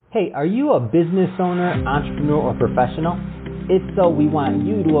Hey, are you a business owner, entrepreneur, or professional? If so, we want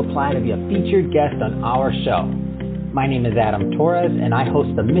you to apply to be a featured guest on our show. My name is Adam Torres, and I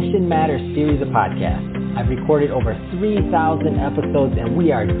host the Mission Matters series of podcasts. I've recorded over 3,000 episodes, and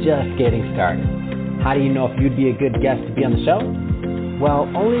we are just getting started. How do you know if you'd be a good guest to be on the show? Well,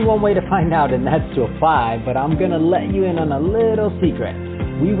 only one way to find out, and that's to apply, but I'm going to let you in on a little secret.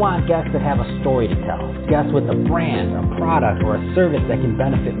 We want guests that have a story to tell, guests with a brand, a product, or a service that can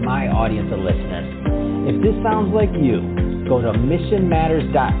benefit my audience of listeners. If this sounds like you, go to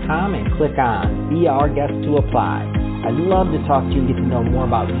missionmatters.com and click on Be Our Guest to apply. I'd love to talk to you and get to know more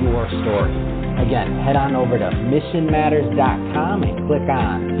about your story. Again, head on over to missionmatters.com and click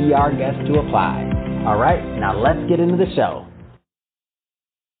on Be Our Guest to apply. All right, now let's get into the show.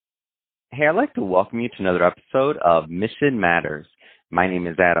 Hey, I'd like to welcome you to another episode of Mission Matters. My name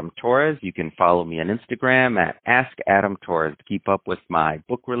is Adam Torres. You can follow me on Instagram at AskAdamTorres to keep up with my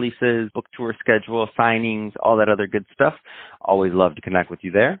book releases, book tour schedule, signings, all that other good stuff. Always love to connect with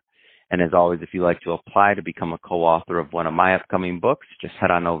you there. And as always, if you'd like to apply to become a co-author of one of my upcoming books, just head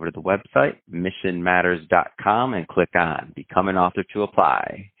on over to the website, missionmatters.com, and click on Become an Author to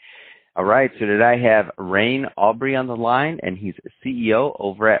apply. All right, so today I have Rain Aubrey on the line, and he's CEO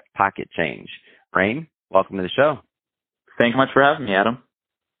over at Pocket Change. Rain, welcome to the show. Thanks so much for having me, Adam.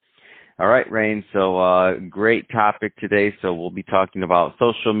 All right, Rain. So great topic today. So we'll be talking about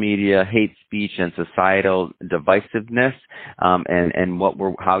social media, hate speech, and societal divisiveness, and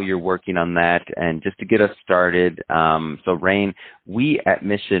how you're working on that. And just to get us started, so Rain, we at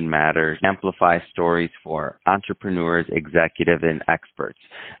Mission Matters amplify stories for entrepreneurs, executives, and experts.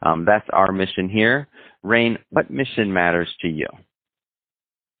 That's our mission here. Rain, what mission matters to you?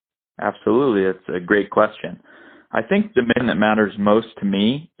 Absolutely. It's a great question. I think the mission that matters most to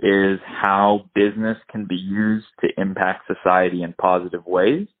me is how business can be used to impact society in positive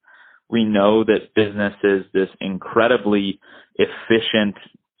ways. We know that business is this incredibly efficient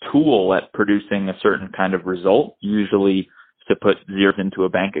tool at producing a certain kind of result, usually to put zeros into a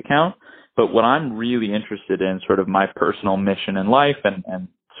bank account. But what I'm really interested in, sort of my personal mission in life and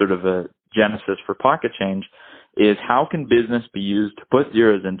sort of a genesis for Pocket Change, is how can business be used to put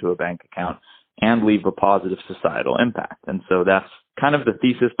zeros into a bank account and leave a positive societal impact. And so that's kind of the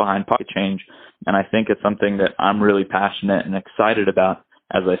thesis behind Pocket Change. And I think it's something that I'm really passionate and excited about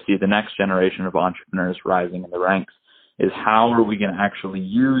as I see the next generation of entrepreneurs rising in the ranks, is how are we going to actually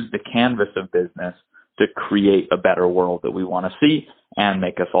use the canvas of business to create a better world that we want to see and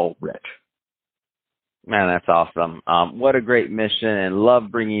make us all rich. Man, that's awesome. What a great mission, and love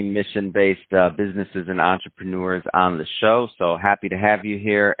bringing mission-based businesses and entrepreneurs on the show. So happy to have you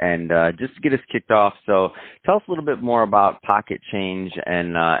here. And just to get us kicked off, so tell us a little bit more about Pocket Change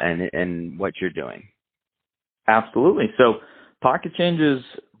and what you're doing. Absolutely. So Pocket Change is,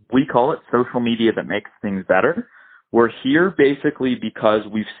 we call it social media that makes things better. We're here basically because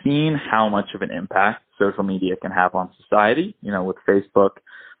we've seen how much of an impact social media can have on society, with Facebook,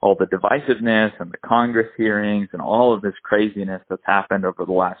 all the divisiveness and the Congress hearings and all of this craziness that's happened over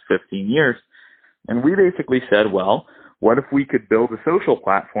the last 15 years. And we basically said, well, what if we could build a social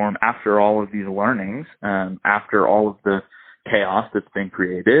platform after all of these learnings, after all of the chaos that's been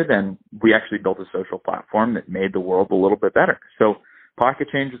created, and we actually built a social platform that made the world a little bit better. So Pocket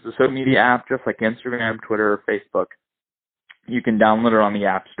Change is a social media app just like Instagram, Twitter, or Facebook. You can download it on the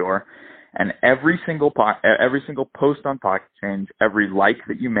App Store. And every single post on Pocket Change, every like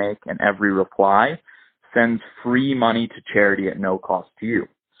that you make, and every reply sends free money to charity at no cost to you.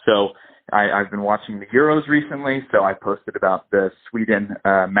 So I've been watching the Euros recently, so I posted about the Sweden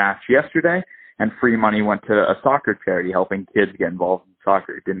match yesterday, and free money went to a soccer charity helping kids get involved in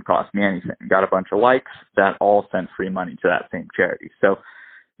soccer. It didn't cost me anything. Got a bunch of likes that all sent free money to that same charity. So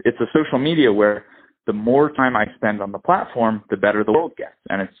it's a social media where the more time I spend on the platform, the better the world gets.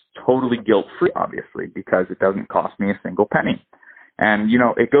 And it's totally guilt-free, obviously, because it doesn't cost me a single penny. And,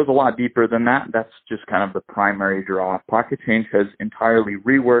 it goes a lot deeper than that. That's just kind of the primary draw. Pocket Change has entirely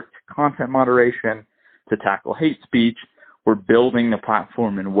reworked content moderation to tackle hate speech. We're building the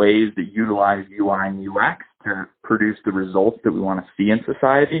platform in ways that utilize UI and UX to produce the results that we want to see in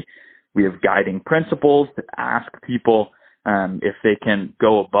society. We have guiding principles that ask people if they can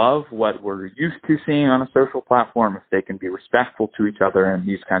go above what we're used to seeing on a social platform, if they can be respectful to each other and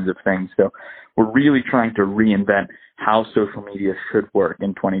these kinds of things. So we're really trying to reinvent how social media should work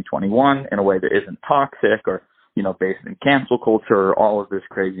in 2021 in a way that isn't toxic or, based in cancel culture or all of this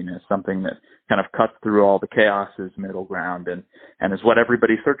craziness, something that kind of cuts through all the chaos, is middle ground, and is what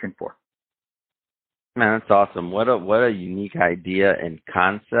everybody's searching for. Man, that's awesome. What a unique idea and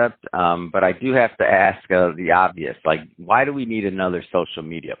concept. But I do have to ask the obvious, like, why do we need another social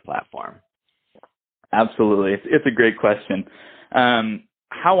media platform? Absolutely. It's a great question.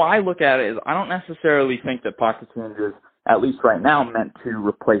 How I look at it is I don't necessarily think that Pocket Change is, at least right now, meant to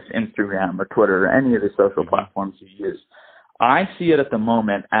replace Instagram or Twitter or any of the social platforms you use. I see it at the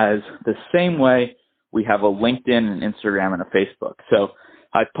moment as the same way we have a LinkedIn and Instagram and a Facebook. So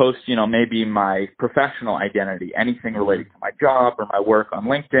I post, maybe my professional identity, anything related to my job or my work on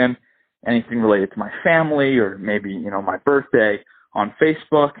LinkedIn, anything related to my family or maybe, my birthday on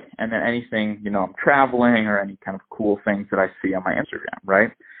Facebook, and then anything, I'm traveling or any kind of cool things that I see on my Instagram,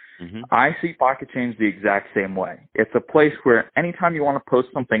 right? Mm-hmm. I see Pocket Change the exact same way. It's a place where anytime you want to post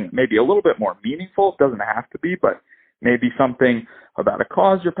something maybe a little bit more meaningful, it doesn't have to be, but maybe something about a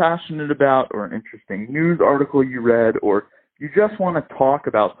cause you're passionate about or an interesting news article you read, or you just want to talk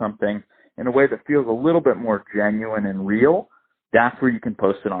about something in a way that feels a little bit more genuine and real, that's where you can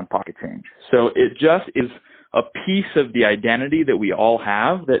post it on Pocket Change. So it just is a piece of the identity that we all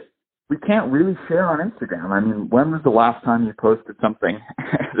have that we can't really share on Instagram. I mean, when was the last time you posted something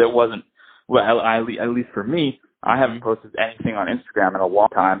that wasn't, well, at least for me, I haven't posted anything on Instagram in a long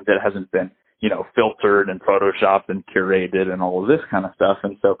time that hasn't been, filtered and photoshopped and curated and all of this kind of stuff.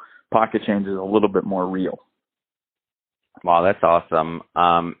 And so Pocket Change is a little bit more real. Wow, that's awesome.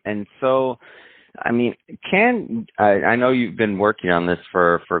 And so, I mean, I know you've been working on this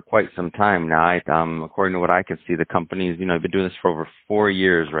for quite some time now. According to what I can see, the company's, been doing this for over 4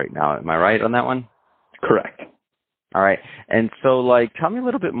 years right now. Am I right on that one? Correct. All right. And so, tell me a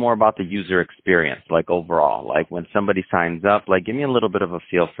little bit more about the user experience, overall. When somebody signs up, give me a little bit of a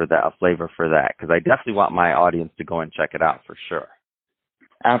feel for that, a flavor for that, because I definitely want my audience to go and check it out for sure.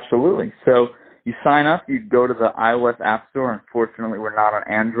 Absolutely. So you sign up, you go to the iOS App Store. Unfortunately, we're not on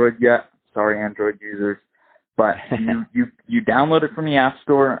Android yet. Sorry, Android users. But you download it from the App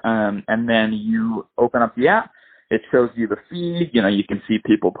Store, and then you open up the app. It shows you the feed. You can see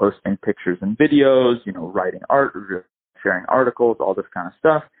people posting pictures and videos, writing art, or sharing articles, all this kind of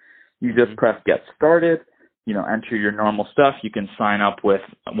stuff. You just press Get Started, enter your normal stuff. You can sign up with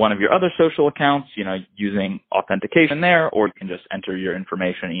one of your other social accounts, using authentication there, or you can just enter your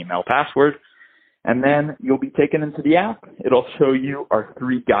information, email, password. And then you'll be taken into the app. It'll show you our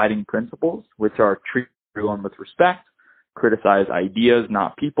 3 guiding principles, which are treat everyone with respect, criticize ideas,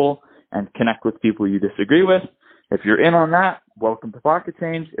 not people, and connect with people you disagree with. If you're in on that, welcome to Pocket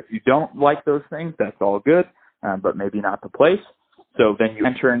Change. If you don't like those things, that's all good, but maybe not the place. So then you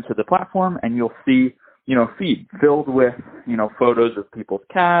enter into the platform and you'll see, feed filled with, photos of people's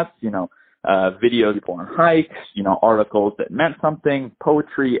cats, videos of people on hikes, articles that meant something,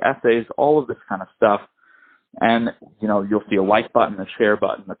 poetry, essays, all of this kind of stuff. And, you'll see a like button, a share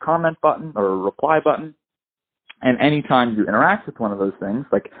button, a comment button, or a reply button. And anytime you interact with one of those things,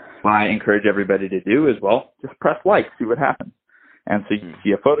 like I encourage everybody to do as well, just press like, see what happens. And so you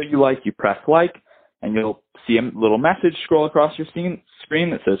see a photo you like, you press like, and you'll see a little message scroll across your screen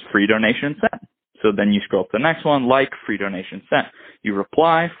that says free donation sent. So then you scroll to the next one, like, free donation sent. You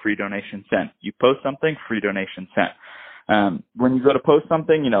reply, free donation sent. You post something, free donation sent. When you go to post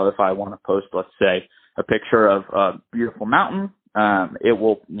something, if I want to post, let's say, a picture of a beautiful mountain, it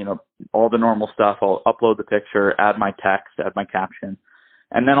will, all the normal stuff. I'll upload the picture, add my text, add my caption,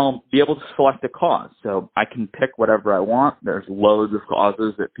 and then I'll be able to select a cause. So I can pick whatever I want. There's loads of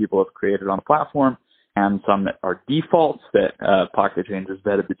causes that people have created on the platform, and some that are defaults that Pocket Change has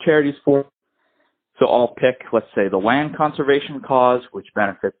vetted the charities for. So I'll pick, let's say, the land conservation cause, which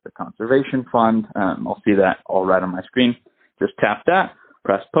benefits the conservation fund. I'll see that all right on my screen. Just tap that,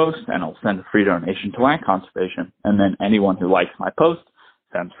 press post, and it'll send a free donation to land conservation. And then anyone who likes my post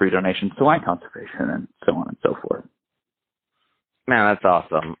sends free donations to land conservation, and so on and so forth. Man, that's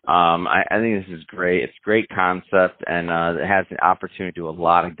awesome. I think this is great. It's a great concept, and it has an opportunity to do a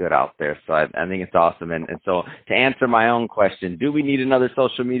lot of good out there. So I think it's awesome. And so to answer my own question, do we need another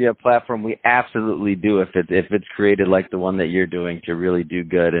social media platform? We absolutely do if it's created like the one that you're doing to really do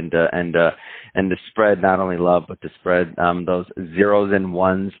good and to spread not only love, but to spread those zeros and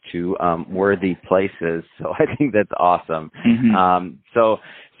ones to worthy places. So I think that's awesome. Mm-hmm.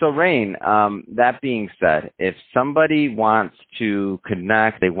 So Rain, that being said, if somebody wants to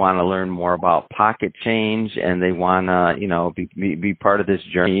connect, they want to learn more about Pocket Change, and they want to, be part of this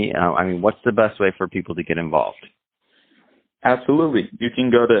journey, what's the best way for people to get involved? Absolutely. You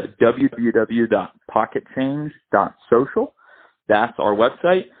can go to www.pocketchange.social. That's our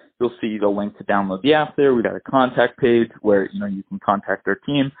website. You'll see the link to download the app there. We've got a contact page where, you can contact our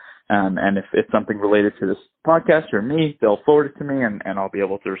team. And if it's something related to this podcast or me, they'll forward it to me, and I'll be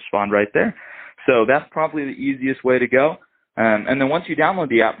able to respond right there. So that's probably the easiest way to go. And then once you download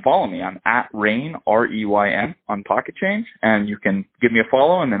the app, follow me. I'm at Reyn, R-E-Y-N, on Pocket Change, and you can give me a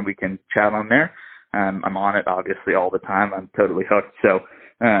follow, and then we can chat on there. I'm on it, obviously, all the time. I'm totally hooked. So,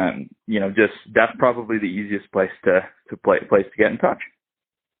 just that's probably the easiest place to get in touch.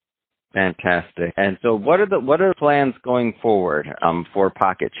 Fantastic. And so, what are the plans going forward for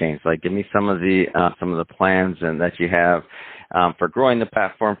Pocket Change? Like, give me some of the plans and that you have for growing the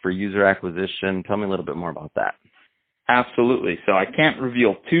platform, for user acquisition. Tell me a little bit more about that. Absolutely. So I can't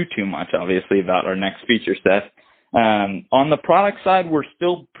reveal too much, obviously, about our next feature set. On the product side, we're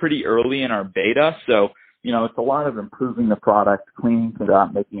still pretty early in our beta. So, it's a lot of improving the product, cleaning it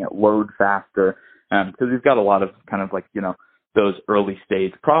up, making it load faster, because we've got a lot of kind of like, those early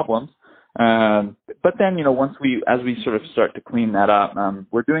stage problems. But then, as we sort of start to clean that up,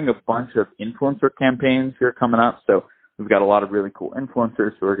 we're doing a bunch of influencer campaigns here coming up. So we've got a lot of really cool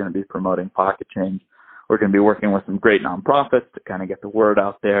influencers who are going to be promoting Pocket Change. We're going to be working with some great nonprofits to kind of get the word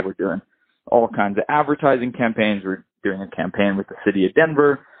out there. We're doing all kinds of advertising campaigns. We're doing a campaign with the city of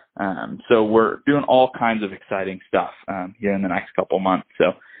Denver. So we're doing all kinds of exciting stuff here in the next couple months.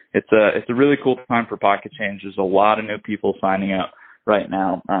 So it's a really cool time for Pocket Change. There's a lot of new people signing up right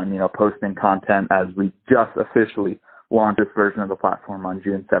now, posting content as we just officially launched this version of the platform on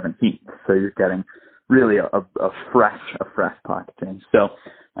June 17th. So you're getting really a fresh Pocket Change. So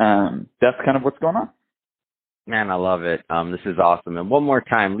that's kind of what's going on. Man, I love it. This is awesome. And one more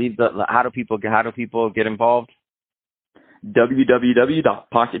time, how do people get involved?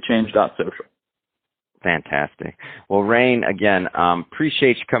 www.pocketchange.social. Fantastic. Well, Reyn, again,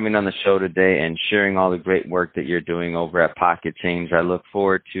 appreciate you coming on the show today and sharing all the great work that you're doing over at Pocket Change. I look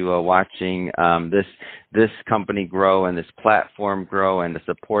forward to watching this company grow and this platform grow and to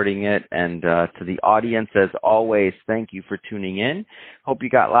supporting it. And to the audience, as always, thank you for tuning in. Hope you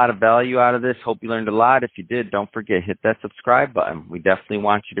got a lot of value out of this. Hope you learned a lot. If you did, don't forget, hit that subscribe button. We definitely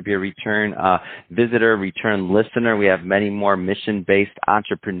want you to be a return visitor, return listener. We have many more mission-based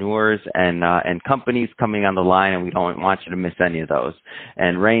entrepreneurs and companies coming on the line, and we don't want you to miss any of those.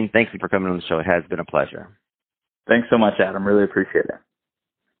 And Reyn, thank you for coming on the show. It has been a pleasure. Thanks so much, Adam. Really appreciate it.